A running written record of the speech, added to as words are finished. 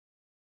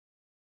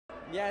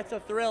Yeah, it's a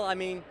thrill. I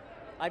mean,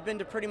 I've been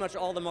to pretty much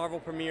all the Marvel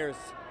premieres,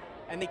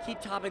 and they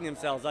keep topping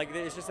themselves. Like,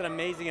 it's just an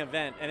amazing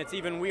event, and it's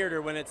even weirder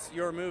when it's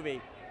your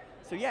movie.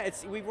 So yeah,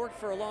 we've worked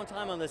for a long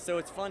time on this, so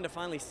it's fun to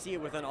finally see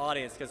it with an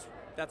audience, because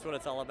that's what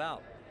it's all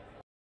about.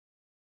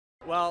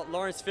 Well,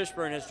 Laurence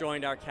Fishburne has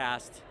joined our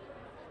cast.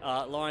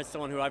 Laurence,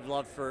 someone who I've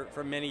loved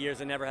for many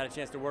years and never had a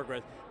chance to work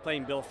with,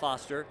 playing Bill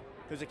Foster,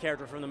 who's a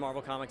character from the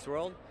Marvel Comics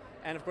world.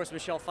 And of course,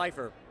 Michelle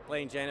Pfeiffer,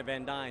 playing Janet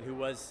Van Dyne, who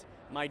was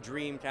my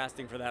dream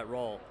casting for that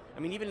role. I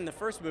mean, even in the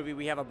first movie,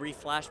 we have a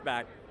brief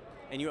flashback,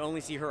 and you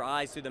only see her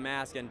eyes through the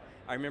mask. And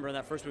I remember in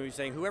that first movie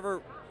saying,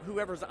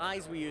 whoever's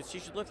eyes we use, she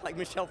should look like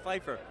Michelle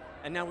Pfeiffer.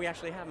 And now we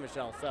actually have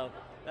Michelle, so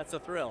that's a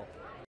thrill.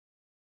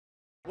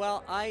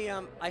 Well,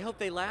 I hope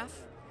they laugh.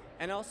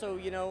 And also,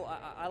 you know,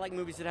 I like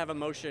movies that have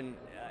emotion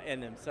in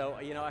them. So,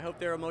 you know, I hope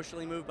they're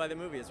emotionally moved by the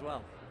movie as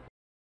well.